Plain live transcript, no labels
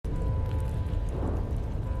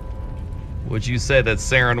Would you say that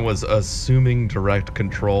Saren was assuming direct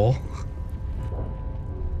control?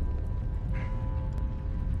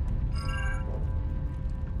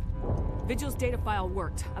 Vigil's data file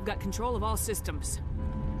worked. I've got control of all systems.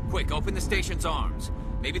 Quick, open the station's arms.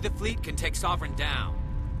 Maybe the fleet can take Sovereign down.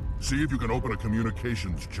 See if you can open a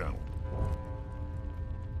communications channel.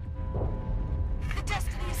 The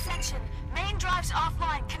Destiny Ascension. Main drives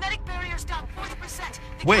offline. Kinetic barriers down 40%.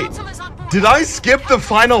 The Wait, Council is on board. did I skip the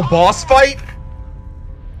final boss fight?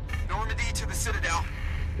 Normandy to the Citadel.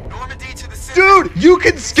 Normandy to the Citadel. Dude, you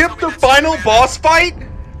can skip the final boss fight?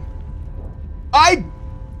 I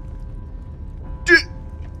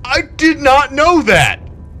did not know that.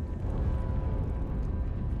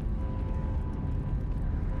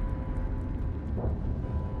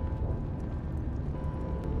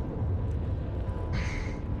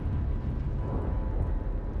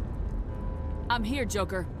 I'm here,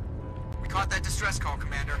 Joker. We caught that distress call,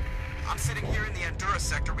 Commander. I'm sitting here in the Andurra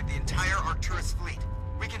sector with the entire Arcturus fleet.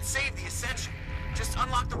 We can save the Ascension. Just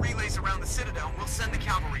unlock the relays around the Citadel and we'll send the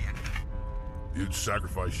cavalry in. You'd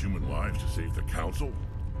sacrifice human lives to save the Council?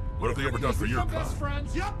 What have they ever done for your kind?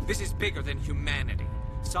 This is bigger than humanity.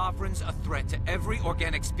 Sovereign's a threat to every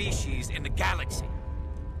organic species in the galaxy.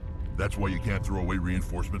 That's why you can't throw away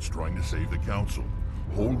reinforcements trying to save the Council.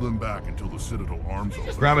 Hold them back until the Citadel arms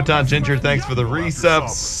open. Gramaton Ginger, thanks for the resub.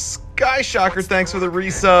 Sky Shocker, thanks for the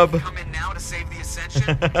resub. Come in now to save the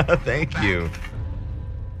Ascension. Thank you.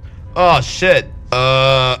 Oh shit.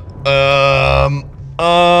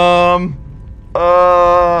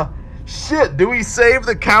 Shit. Do we save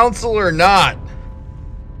the Council or not?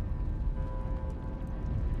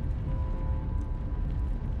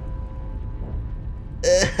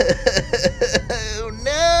 Oh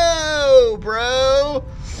no, bro.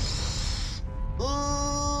 Ooh.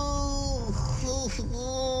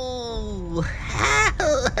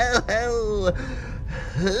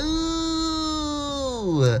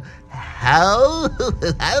 How?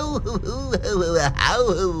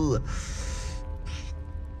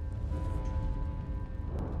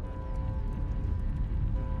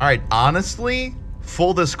 All right, honestly,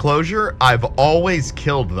 full disclosure, I've always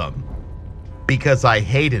killed them because I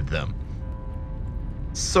hated them.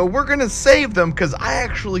 So we're gonna save them because I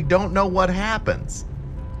actually don't know what happens.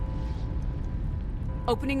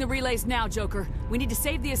 Opening the relays now, Joker. We need to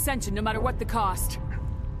save the Ascension no matter what the cost.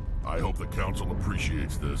 I hope the Council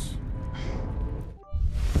appreciates this.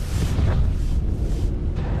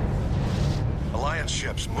 Alliance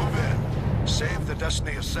ships, move in. Save the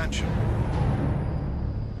Destiny Ascension.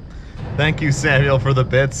 Thank you, Samuel, for the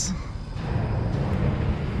bits.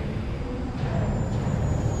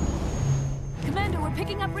 Commander, we're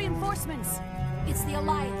picking up reinforcements. It's the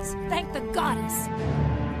Alliance. Thank the goddess.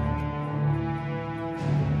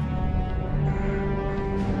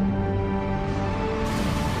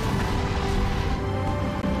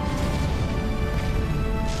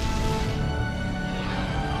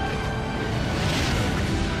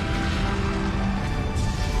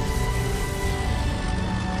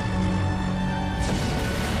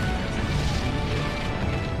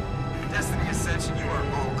 Destiny Ascension, you are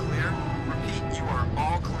all clear. Repeat, you are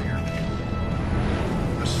all clear.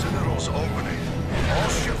 The Citadel's opening. All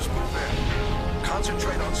ships move in.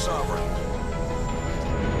 Concentrate on Sovereign.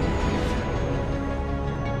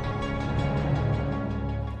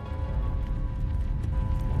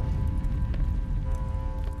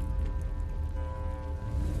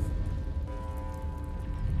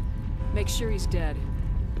 Make sure he's dead.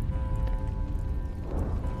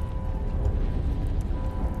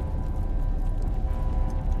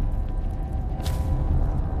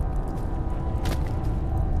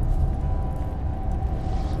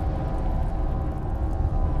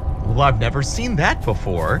 Well, I've never seen that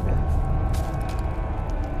before.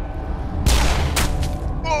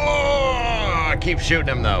 Oh, I keep shooting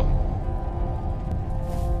him though.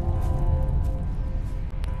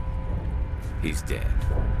 He's dead.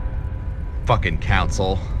 Fucking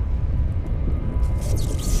Council.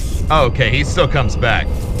 Oh, okay, he still comes back.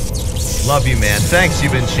 Love you, man. Thanks,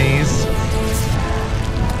 Cuban Cheese.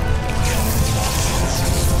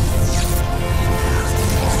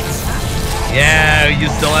 Yeah, you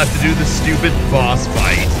still have to do the stupid boss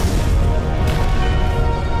fight.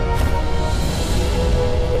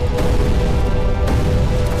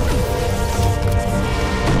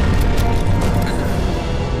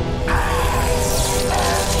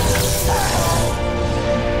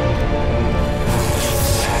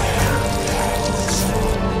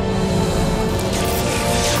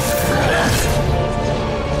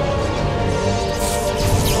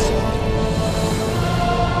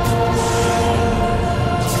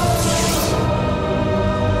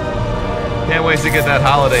 Can't wait to get that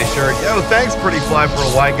holiday shirt. Yo, thanks, Pretty Fly, for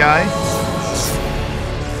a white guy.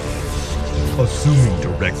 Assuming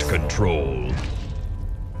direct control.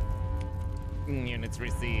 Units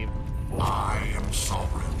received. I am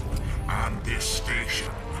sovereign, and this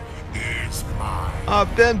station is mine.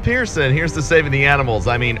 Ben Pearson, here's to saving the animals.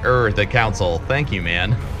 I mean, the council. Thank you,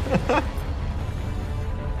 man.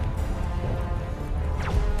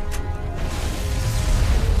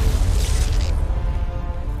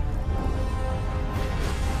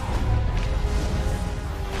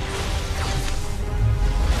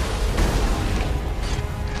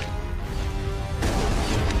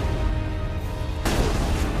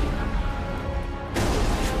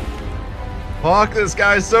 Fuck, this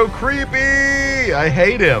guy's so creepy! I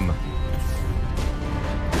hate him.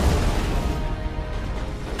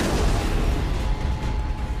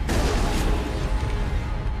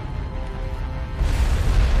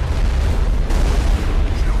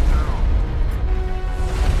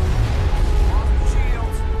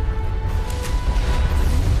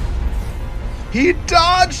 He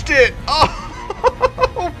dodged it!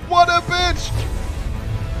 Oh, what a bitch!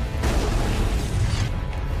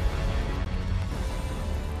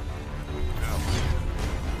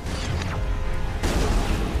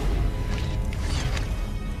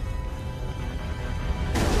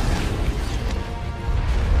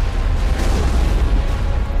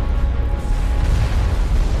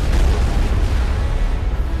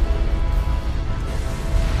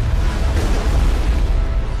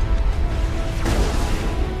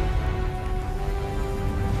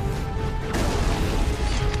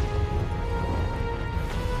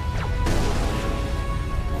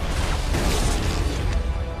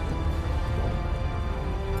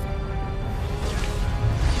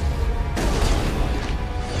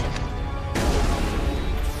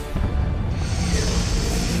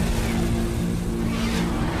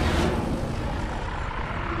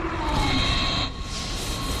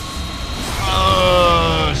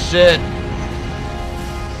 Shit.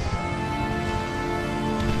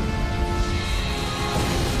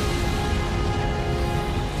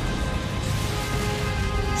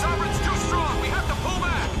 Sovereign's too strong. We have to pull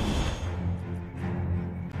back.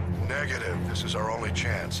 Negative. This is our only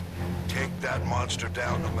chance. Take that monster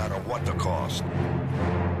down no matter what the cost.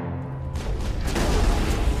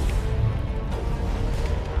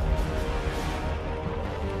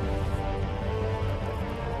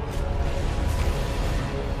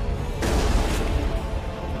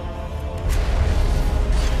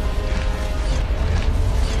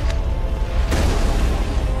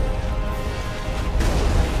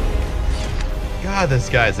 God, this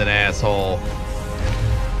guy's an asshole.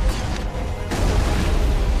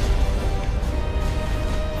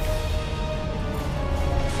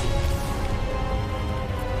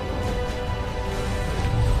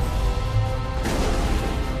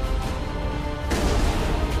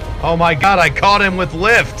 Oh my God, I caught him with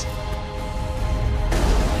lift.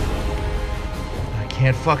 I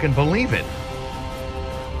can't fucking believe it.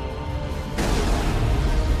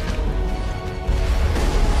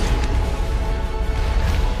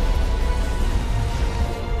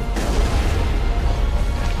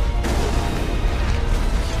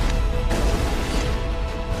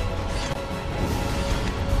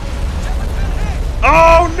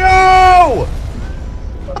 Oh no!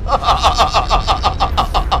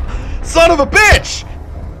 Son of a bitch!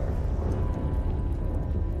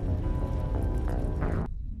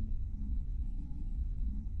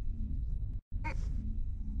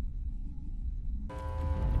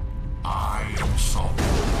 I am sovereign,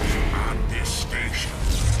 and this station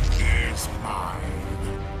is mine.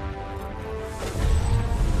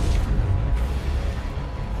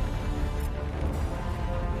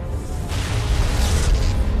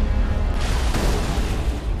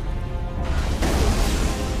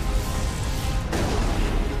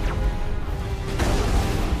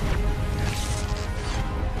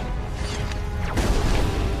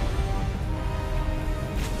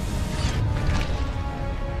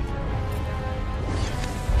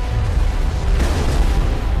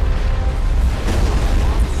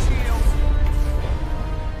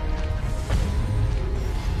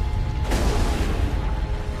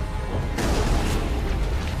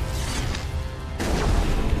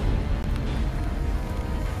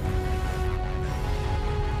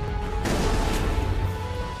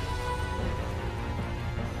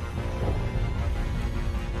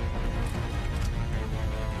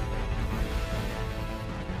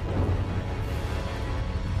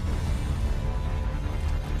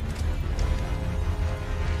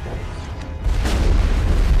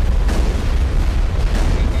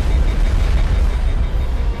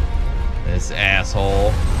 This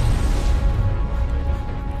asshole.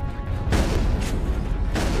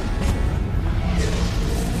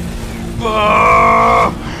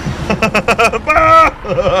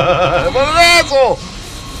 What an asshole!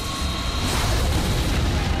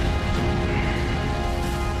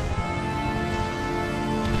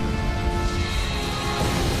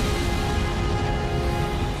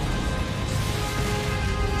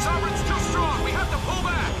 Sovereign's too strong. We have to pull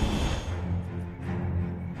back.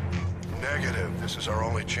 Negative. This is our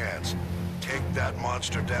only chance. Take that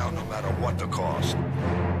monster down no matter what the cost.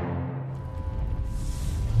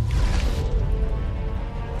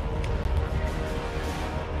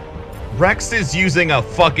 Rex is using a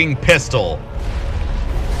fucking pistol.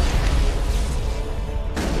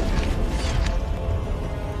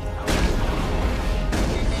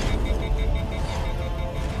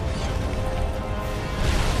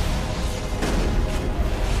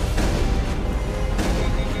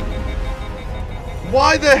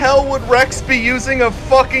 Why the hell would Rex be using a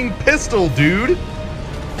fucking pistol, dude?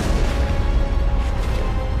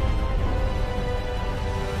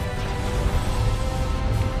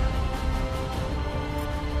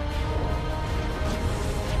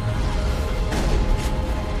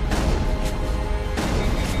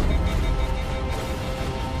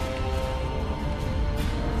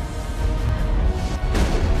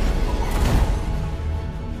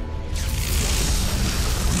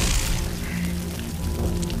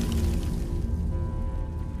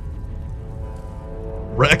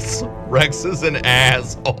 Rex is an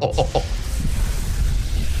asshole.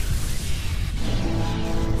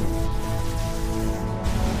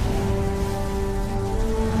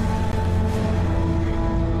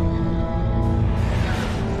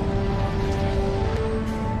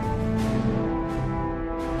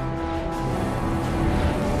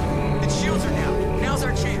 Its shields are down. Now's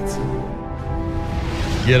our chance.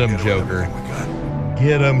 Get him, Joker.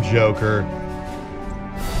 Get him, Joker.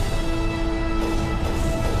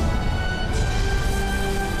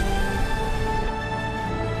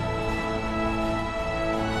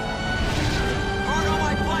 Hard on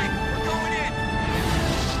my flank. We're going in.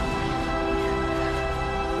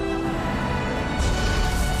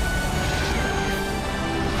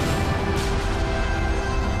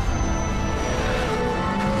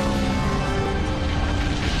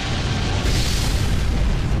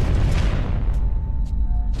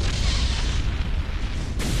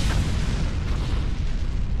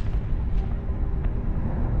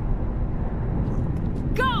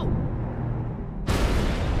 Go!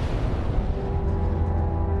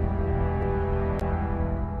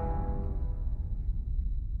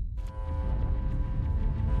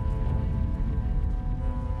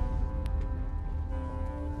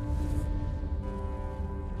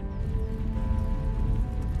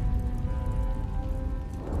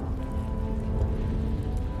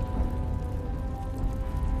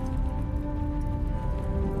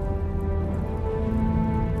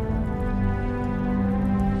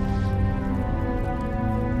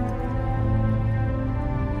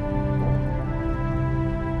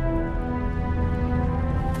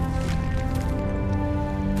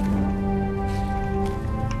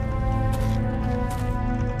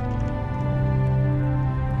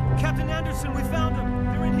 Captain Anderson, we found them.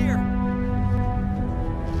 They're in here.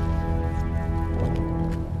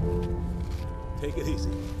 Take it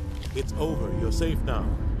easy. It's over. You're safe now.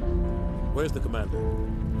 Where's the commander?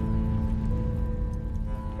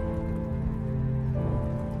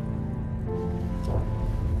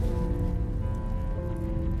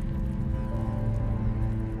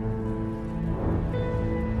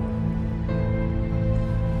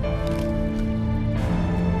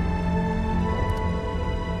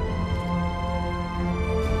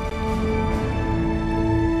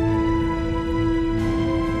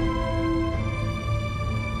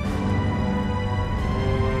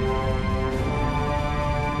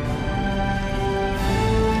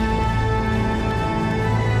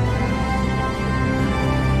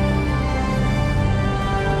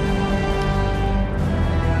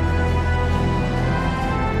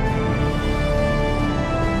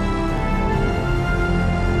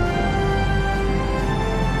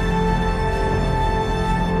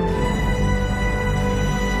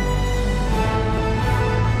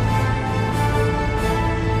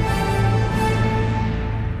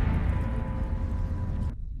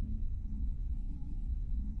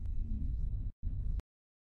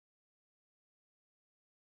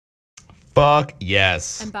 Fuck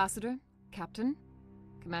yes. Ambassador, Captain,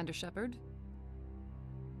 Commander Shepard.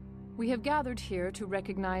 We have gathered here to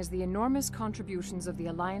recognize the enormous contributions of the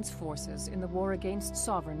Alliance forces in the war against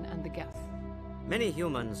Sovereign and the Geth. Many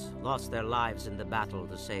humans lost their lives in the battle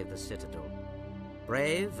to save the Citadel.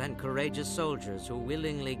 Brave and courageous soldiers who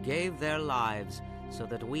willingly gave their lives so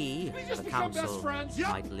that we, the Council,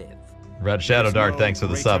 might live. Red Shadow Dark, thanks for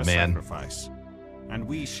the sub, man. Sacrifice. and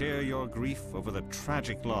we share your grief over the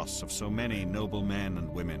tragic loss of so many noble men and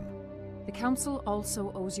women. The Council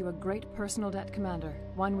also owes you a great personal debt, Commander,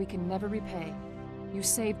 one we can never repay. You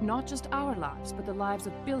saved not just our lives, but the lives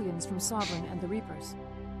of billions from Sovereign and the Reapers.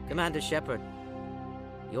 Commander Shepard,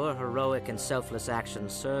 your heroic and selfless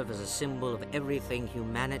actions serve as a symbol of everything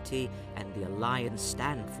humanity and the Alliance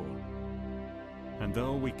stand for. And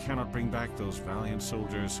though we cannot bring back those valiant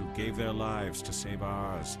soldiers who gave their lives to save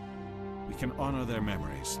ours, we can honor their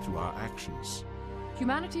memories through our actions.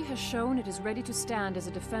 Humanity has shown it is ready to stand as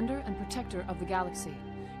a defender and protector of the galaxy.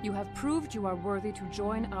 You have proved you are worthy to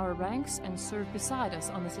join our ranks and serve beside us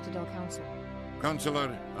on the Citadel Council.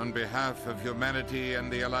 Counselor, on behalf of humanity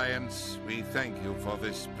and the Alliance, we thank you for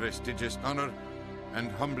this prestigious honor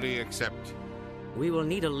and humbly accept. We will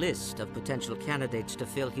need a list of potential candidates to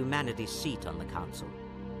fill humanity's seat on the Council.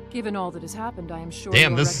 Given all that has happened, I am sure.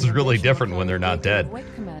 Damn, this is really different when they're not dead. Wait,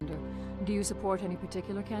 Commander. Do you support any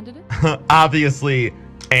particular candidate? Obviously,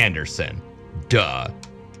 Anderson. Duh.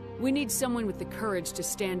 We need someone with the courage to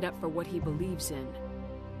stand up for what he believes in.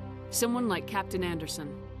 Someone like Captain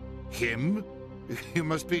Anderson. Him? You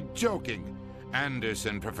must be joking.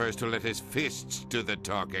 Anderson prefers to let his fists do the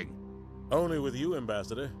talking. Only with you,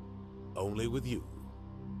 Ambassador. Only with you.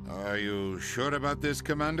 Are you sure about this,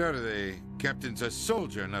 Commander? The captain's a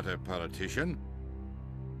soldier, not a politician.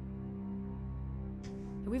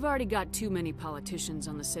 We've already got too many politicians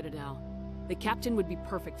on the Citadel. The captain would be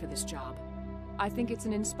perfect for this job. I think it's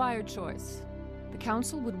an inspired choice. The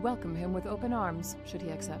Council would welcome him with open arms, should he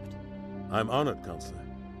accept. I'm honored, Counselor.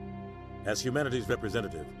 As humanity's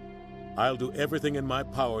representative, I'll do everything in my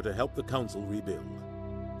power to help the Council rebuild.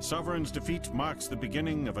 Sovereign's defeat marks the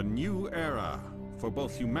beginning of a new era for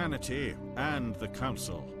both humanity and the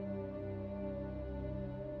Council.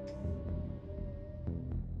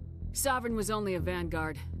 Sovereign was only a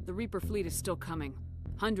vanguard. The Reaper fleet is still coming.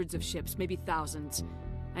 Hundreds of ships, maybe thousands.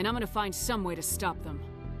 And I'm gonna find some way to stop them.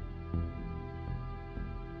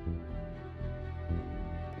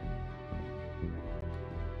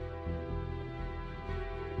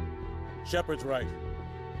 Shepard's right.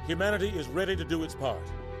 Humanity is ready to do its part.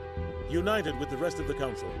 United with the rest of the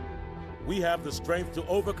Council, we have the strength to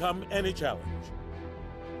overcome any challenge.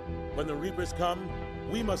 When the Reapers come,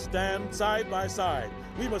 we must stand side by side.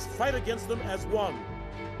 We must fight against them as one.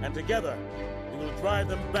 And together, we will drive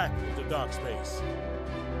them back into dark space.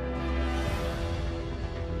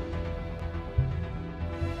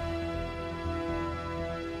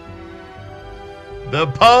 The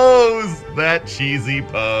pose! That cheesy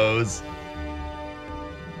pose.